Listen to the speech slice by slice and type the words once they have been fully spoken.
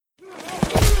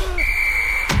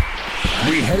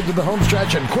We head to the home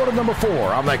stretch in quarter number 4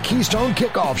 on the Keystone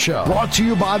Kickoff Show. Brought to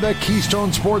you by the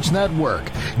Keystone Sports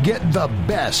Network. Get the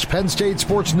best Penn State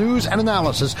sports news and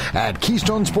analysis at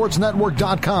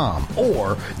KeystoneSportsNetwork.com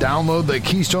or download the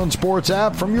Keystone Sports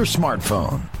app from your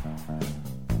smartphone.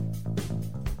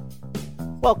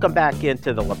 Welcome back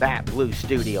into the Labatt Blue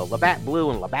Studio. Labatt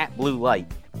Blue and Labatt Blue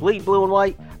Light. Bleed blue and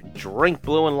white, drink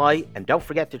blue and light, and don't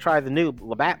forget to try the new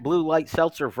Labatt Blue Light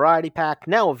Seltzer Variety Pack,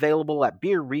 now available at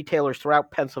beer retailers throughout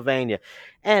Pennsylvania.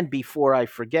 And before I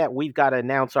forget, we've got to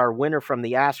announce our winner from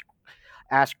the Ask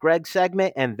Greg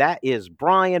segment, and that is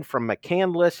Brian from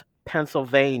McCandless,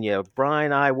 Pennsylvania.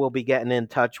 Brian, I will be getting in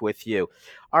touch with you.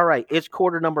 All right, it's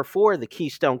quarter number 4 of the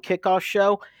Keystone Kickoff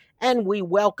Show, and we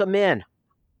welcome in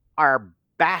our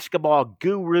basketball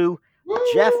guru, Woo!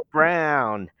 Jeff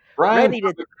Brown. Brian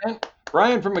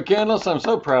from McCandless, I'm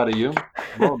so proud of you.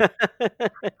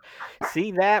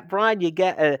 See that, Brian? You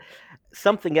get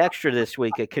something extra this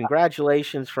week.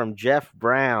 Congratulations from Jeff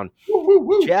Brown. Woo, woo,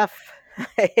 woo. Jeff,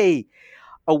 hey,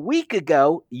 a week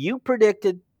ago, you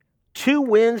predicted 2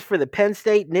 wins for the Penn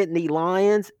State Nittany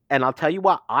Lions, and I'll tell you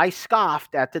what, I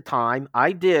scoffed at the time.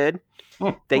 I did.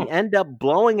 They end up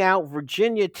blowing out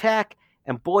Virginia Tech,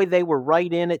 and boy, they were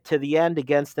right in it to the end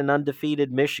against an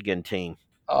undefeated Michigan team.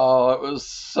 Oh, it was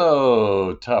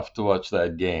so tough to watch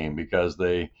that game because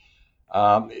they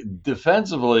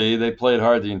defensively, they played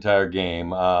hard the entire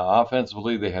game.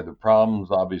 Offensively, they had the problems,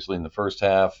 obviously, in the first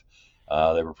half.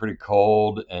 They were pretty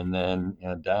cold. And then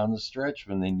down the stretch,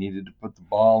 when they needed to put the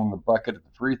ball in the bucket at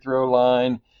the free throw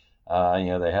line,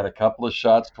 they had a couple of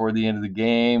shots toward the end of the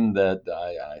game that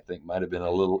I think might have been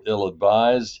a little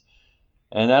ill-advised.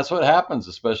 And that's what happens,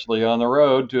 especially on the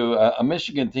road to a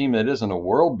Michigan team that isn't a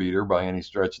world beater by any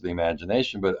stretch of the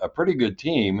imagination, but a pretty good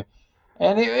team.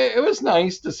 And it was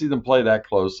nice to see them play that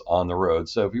close on the road.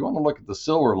 So if you want to look at the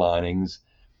silver linings,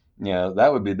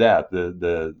 that would be that.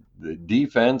 The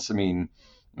defense, I mean,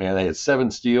 they had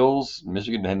 7 steals.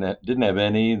 Michigan didn't have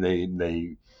any.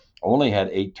 They only had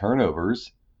 8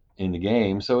 turnovers in the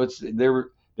game. So there were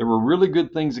really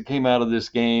good things that came out of this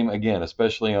game, again,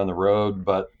 especially on the road,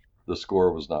 but the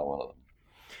score was not one of them.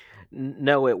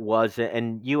 No, it wasn't.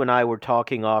 And you and I were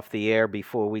talking off the air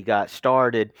before we got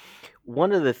started.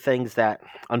 One of the things that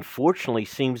unfortunately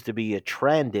seems to be a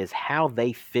trend is how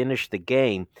they finish the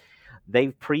game.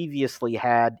 They've previously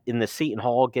had in the Seton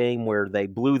Hall game where they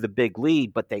blew the big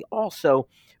lead, but they also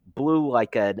blew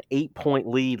like an 8-point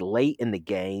lead late in the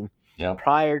game. Yeah.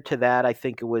 Prior to that, I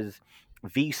think it was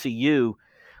VCU.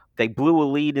 They blew a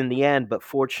lead in the end, but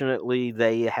fortunately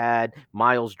they had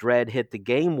Miles Dredd hit the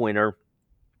game winner.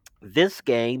 This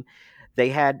game,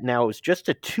 it was just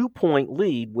a 2-point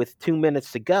lead with 2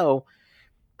 minutes to go,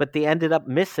 but they ended up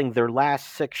missing their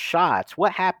last 6 shots.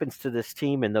 What happens to this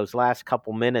team in those last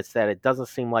couple minutes that it doesn't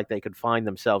seem like they could find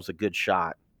themselves a good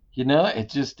shot?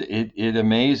 It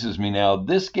amazes me now.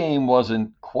 This game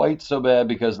wasn't quite so bad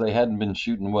because they hadn't been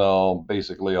shooting well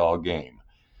basically all game.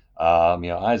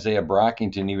 Isaiah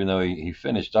Brockington, even though he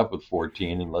finished up with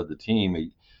 14 and led the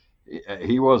team,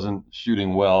 he wasn't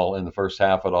shooting well in the first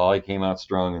half at all. He came out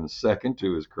strong in the second,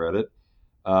 to his credit.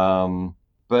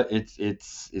 But it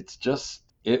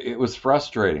was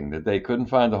frustrating that they couldn't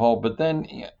find the hole. But then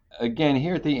again,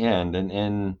 here at the end,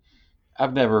 and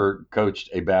I've never coached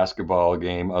a basketball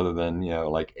game other than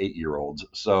like 8-year-olds,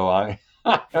 so I'm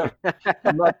not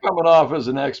coming off as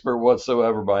an expert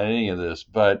whatsoever by any of this,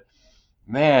 but.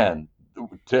 Man,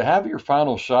 to have your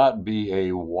final shot be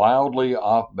a wildly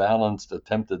off-balanced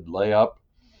attempted layup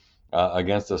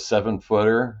against a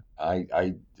 7-footer,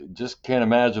 I just can't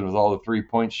imagine with all the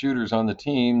 3-point shooters on the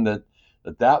team that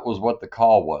was what the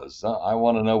call was. I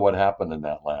want to know what happened in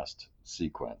that last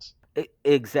sequence.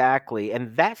 Exactly,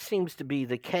 and that seems to be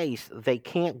the case. They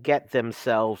can't get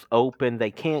themselves open.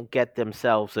 They can't get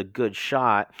themselves a good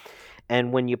shot.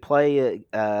 And when you play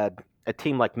a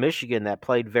team like Michigan that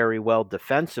played very well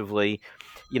defensively,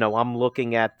 I'm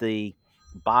looking at the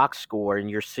box score and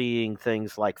you're seeing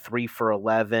things like 3 for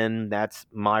 11, that's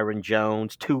Myron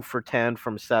Jones, 2 for 10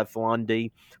 from Seth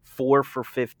Lundy, 4 for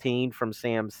 15 from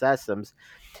Sam Sessoms.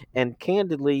 And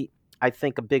candidly, I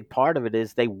think a big part of it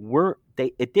is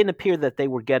it didn't appear that they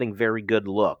were getting very good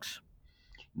looks.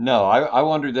 No, I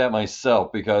wondered that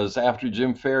myself because after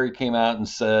Jim Ferry came out and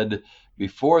said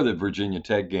before the Virginia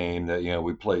Tech game that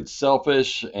we played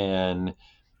selfish and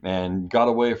got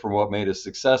away from what made us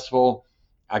successful,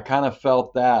 I kind of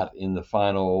felt that in the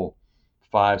final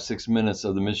 5-6 minutes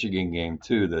of the Michigan game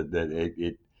too. That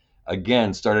it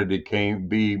again started to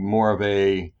be more of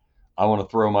a I want to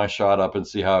throw my shot up and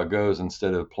see how it goes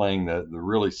instead of playing the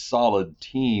really solid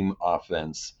team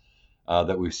offense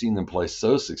that we've seen them play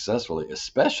so successfully,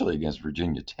 especially against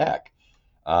Virginia Tech.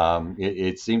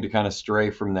 It seemed to kind of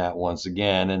stray from that once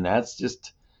again, and that's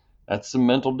some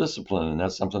mental discipline, and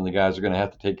that's something the guys are going to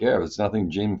have to take care of. It's nothing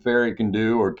Jim Ferry can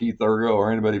do or Keith Urgo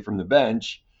or anybody from the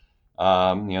bench.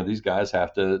 These guys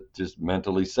have to just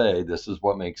mentally say, this is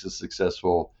what makes us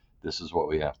successful. This is what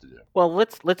we have to do. Well,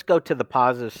 let's go to the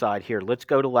positive side here. Let's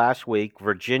go to last week,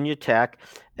 Virginia Tech,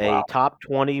 a Wow. top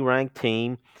 20 ranked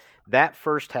team. That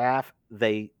first half,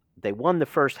 they won the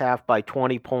first half by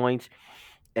 20 points,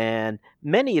 and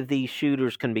many of these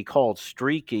shooters can be called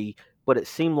streaky, but it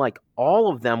seemed like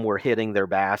all of them were hitting their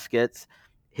baskets,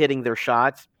 hitting their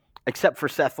shots, except for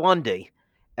Seth Lundy,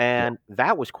 and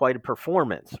that was quite a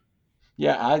performance.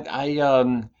 Yeah,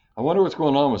 I wonder what's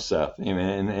going on with Seth. I mean,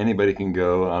 and anybody can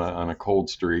go on a cold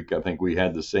streak. I think we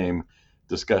had the same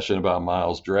discussion about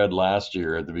Miles Dredd last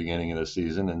year at the beginning of the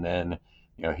season, and then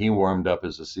he warmed up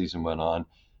as the season went on.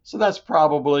 So that's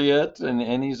probably it.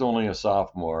 And he's only a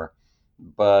sophomore,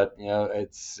 but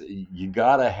it's you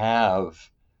got to have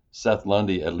Seth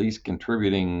Lundy at least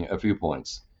contributing a few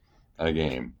points a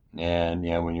game. And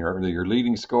when your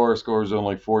leading scorer scores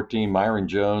only 14, Myron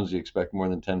Jones, you expect more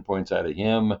than 10 points out of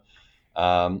him.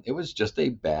 It was just a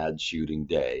bad shooting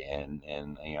day, and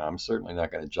I'm certainly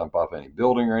not going to jump off any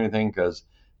building or anything because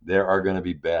there are going to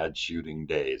be bad shooting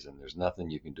days, and there's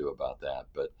nothing you can do about that.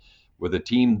 But with a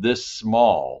team this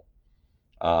small,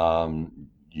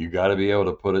 you got to be able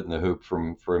to put it in the hoop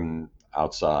from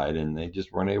outside, and they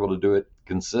just weren't able to do it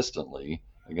consistently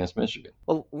against Michigan.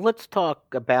 Well, let's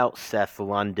talk about Seth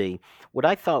Lundy. What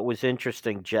I thought was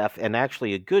interesting, Jeff, and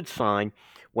actually a good sign,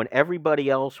 when everybody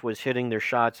else was hitting their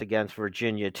shots against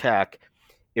Virginia Tech,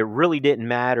 it really didn't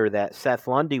matter that Seth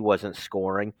Lundy wasn't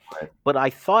scoring, Right. but I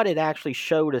thought it actually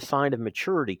showed a sign of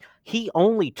maturity. He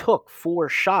only took 4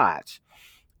 shots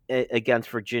against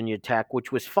Virginia Tech,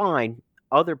 which was fine.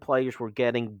 Other players were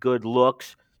getting good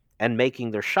looks and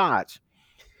making their shots.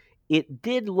 It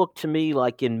did look to me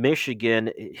like in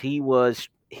Michigan he was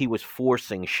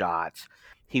forcing shots.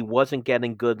 He wasn't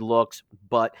getting good looks,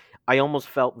 but I almost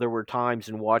felt there were times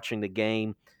in watching the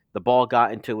game the ball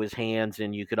got into his hands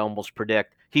and you could almost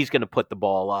predict he's going to put the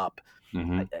ball up,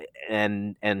 Hmm.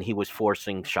 and he was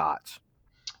forcing shots.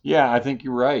 Yeah, I think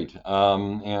you're right.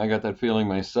 And I got that feeling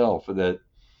myself that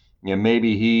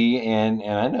maybe he and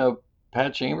I know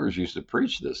Pat Chambers used to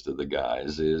preach this to the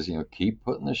guys is keep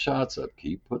putting the shots up,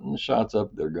 keep putting the shots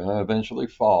up. They're going to eventually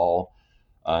fall.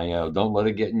 Don't let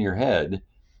it get in your head.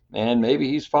 And maybe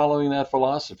he's following that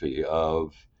philosophy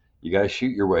of you got to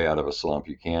shoot your way out of a slump.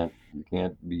 You can't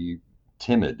be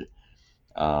timid.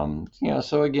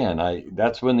 So again, I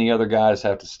that's when the other guys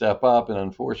have to step up, and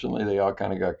unfortunately, they all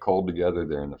kind of got cold together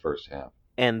there in the first half.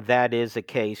 And that is the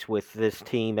case with this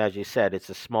team. As you said, it's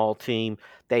a small team.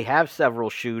 They have several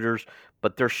shooters,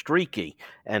 but they're streaky.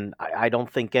 And I don't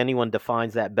think anyone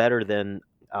defines that better than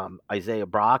Isaiah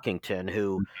Brockington,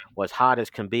 who was hot as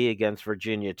can be against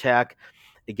Virginia Tech.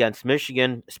 Against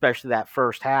Michigan, especially that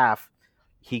first half,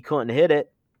 he couldn't hit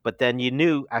it. But then you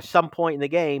knew at some point in the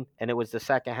game, and it was the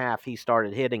second half, he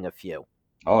started hitting a few.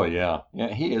 Oh yeah,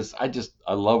 yeah, he is.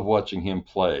 I love watching him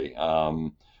play.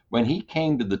 When he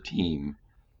came to the team,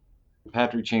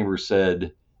 Patrick Chambers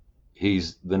said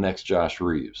he's the next Josh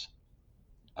Reeves.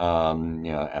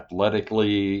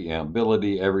 Athletically,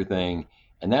 ability, everything.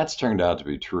 And that's turned out to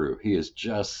be true. He is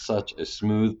just such a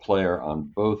smooth player on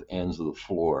both ends of the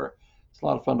floor. It's a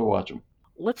lot of fun to watch him.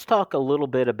 Let's talk a little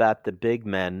bit about the big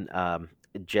men,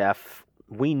 Jeff.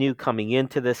 We knew coming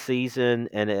into the season,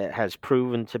 and it has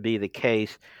proven to be the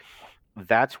case.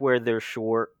 That's where they're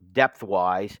short depth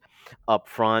wise up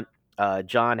front.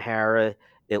 John Harra,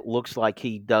 it looks like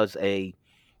he does a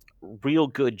real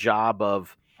good job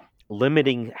of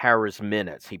limiting Harris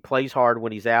minutes. He plays hard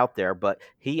when he's out there, but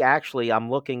he actually, I'm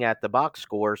looking at the box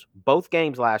scores, both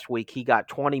games last week, he got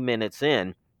 20 minutes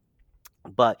in.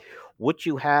 But what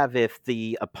you have if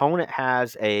the opponent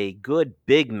has a good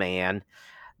big man,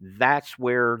 that's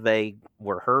where they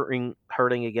were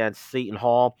hurting against Seton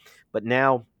Hall. But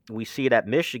now we see it at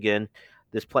Michigan.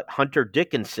 Hunter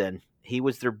Dickinson, he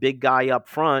was their big guy up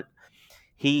front.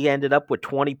 He ended up with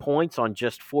 20 points on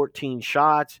just 14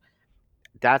 shots.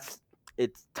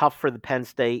 It's tough for the Penn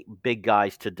State big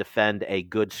guys to defend a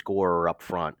good scorer up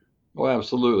front. Oh,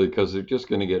 absolutely, because they're just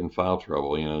going to get in foul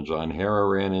trouble. John Harra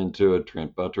ran into it,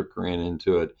 Trent Buttrick ran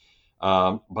into it.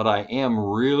 But I am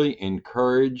really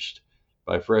encouraged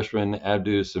by freshman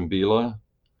Abdu Simbila.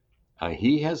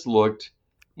 He has looked,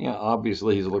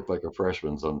 obviously he's looked like a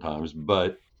freshman sometimes,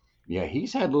 but yeah,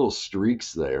 he's had little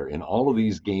streaks there in all of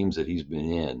these games that he's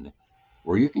been in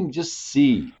where you can just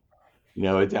see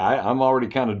I'm already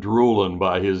kind of drooling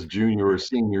by his junior or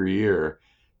senior year.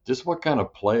 Just what kind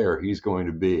of player he's going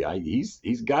to be.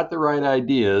 He's got the right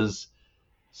ideas.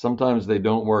 Sometimes they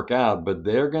don't work out, but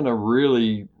they're going to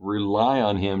really rely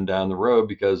on him down the road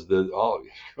because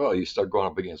you start going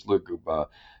up against Luke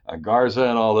Garza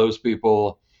and all those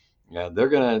people. Yeah, they're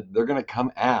gonna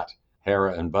come at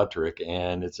Hara and Buttrick,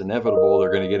 and it's inevitable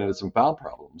they're going to get into some foul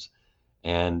problems.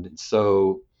 And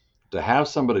so to have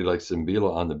somebody like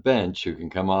Simbila on the bench who can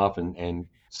come off and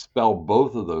spell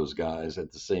both of those guys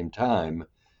at the same time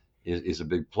is a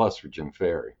big plus for Jim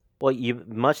Ferry. Well, you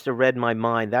must have read my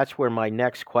mind. That's where my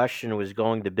next question was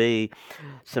going to be.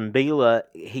 Simbila,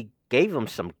 he gave him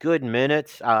some good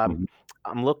minutes. Mhm.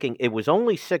 I'm looking. It was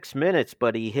only 6 minutes,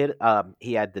 but he hit.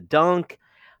 He had the dunk.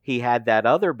 He had that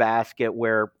other basket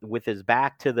where, with his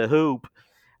back to the hoop,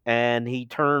 and he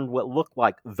turned what looked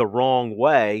like the wrong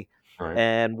way, Right.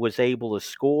 and was able to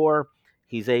score.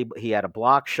 He had a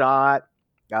block shot,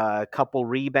 a couple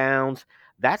rebounds.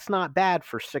 That's not bad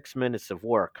for 6 minutes of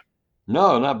work.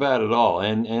 No, not bad at all.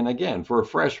 And again, for a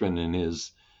freshman in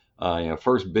his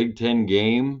first Big Ten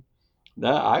game,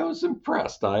 I was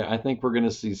impressed. I think we're going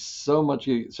to see so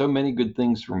many good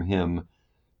things from him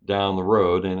down the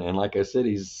road. And like I said,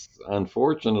 he's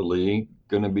unfortunately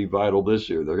going to be vital this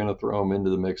year. They're going to throw him into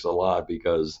the mix a lot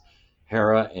because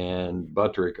Hara and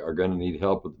Buttrick are going to need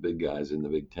help with the big guys in the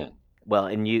Big Ten. Well,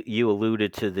 and you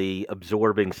alluded to the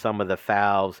absorbing some of the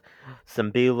fouls.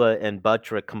 Simbila and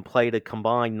Buttrick played a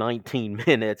combined 19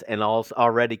 minutes and also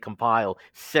already compiled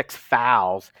 6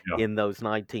 fouls Yeah. in those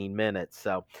 19 minutes.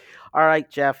 So, all right,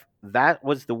 Jeff, that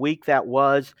was the week that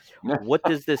was. What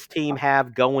does this team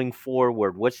have going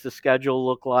forward? What's the schedule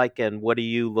look like, and what are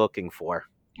you looking for?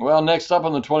 Well, next up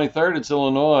on the 23rd, it's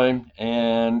Illinois,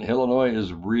 and Illinois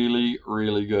is really,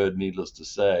 really good, needless to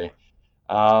say.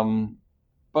 Um,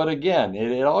 but again,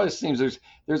 it always seems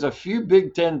there's a few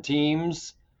Big Ten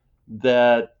teams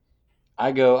that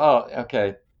I go, oh,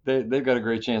 okay, they've got a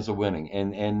great chance of winning,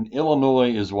 and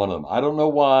Illinois is one of them. I don't know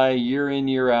why, year in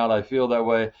year out, I feel that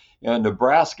way.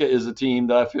 Nebraska is a team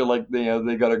that I feel like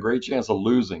they got a great chance of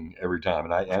losing every time,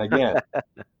 and again,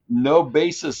 no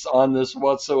basis on this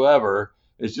whatsoever.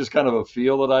 It's just kind of a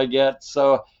feel that I get.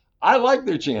 So I like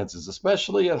their chances,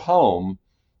 especially at home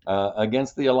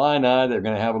against the Illini. They're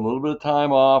going to have a little bit of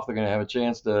time off. They're going to have a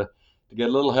chance to get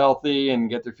a little healthy and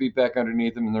get their feet back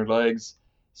underneath them and their legs.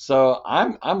 So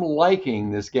I'm liking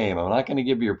this game. I'm not going to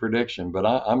give you a prediction, but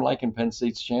I'm liking Penn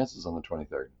State's chances on the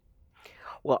 23rd.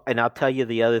 Well, and I'll tell you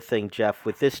the other thing, Jeff,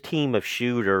 with this team of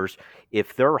shooters,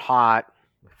 if they're hot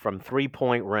from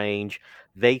 3-point range,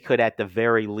 they could at the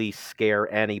very least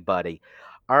scare anybody.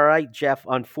 All right, Jeff,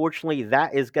 unfortunately,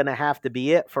 that is going to have to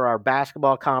be it for our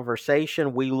basketball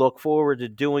conversation. We look forward to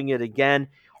doing it again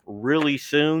really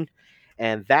soon.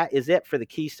 And that is it for the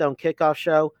Keystone Kickoff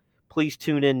Show. Please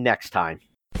tune in next time.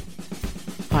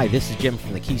 Hi, this is Jim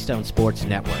from the Keystone Sports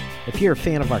Network. If you're a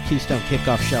fan of our Keystone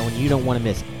Kickoff Show and you don't want to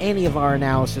miss any of our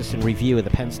analysis and review of the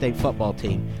Penn State football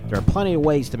team, there are plenty of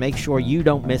ways to make sure you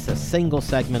don't miss a single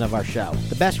segment of our show.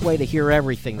 The best way to hear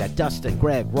everything that Dustin,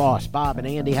 Greg, Ross, Bob, and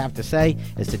Andy have to say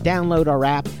is to download our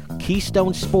app,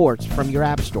 Keystone Sports, from your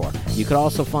app store. You can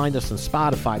also find us on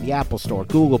Spotify, the Apple Store,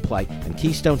 Google Play, and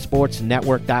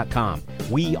KeystoneSportsNetwork.com.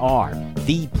 We are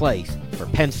the place for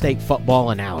Penn State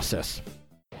football analysis.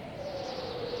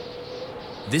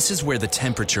 This is where the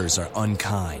temperatures are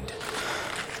unkind.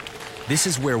 This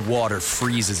is where water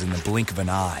freezes in the blink of an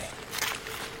eye.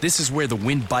 This is where the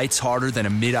wind bites harder than a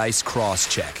mid-ice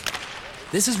cross-check.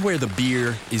 This is where the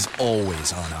beer is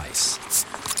always on ice.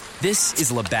 This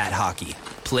is Labatt Hockey,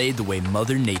 played the way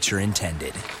Mother Nature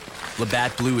intended.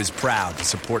 Labatt Blue is proud to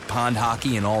support pond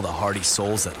hockey and all the hardy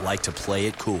souls that like to play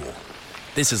it cool.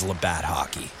 This is Labatt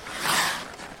Hockey.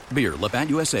 Beer, Labatt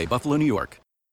USA, Buffalo, New York.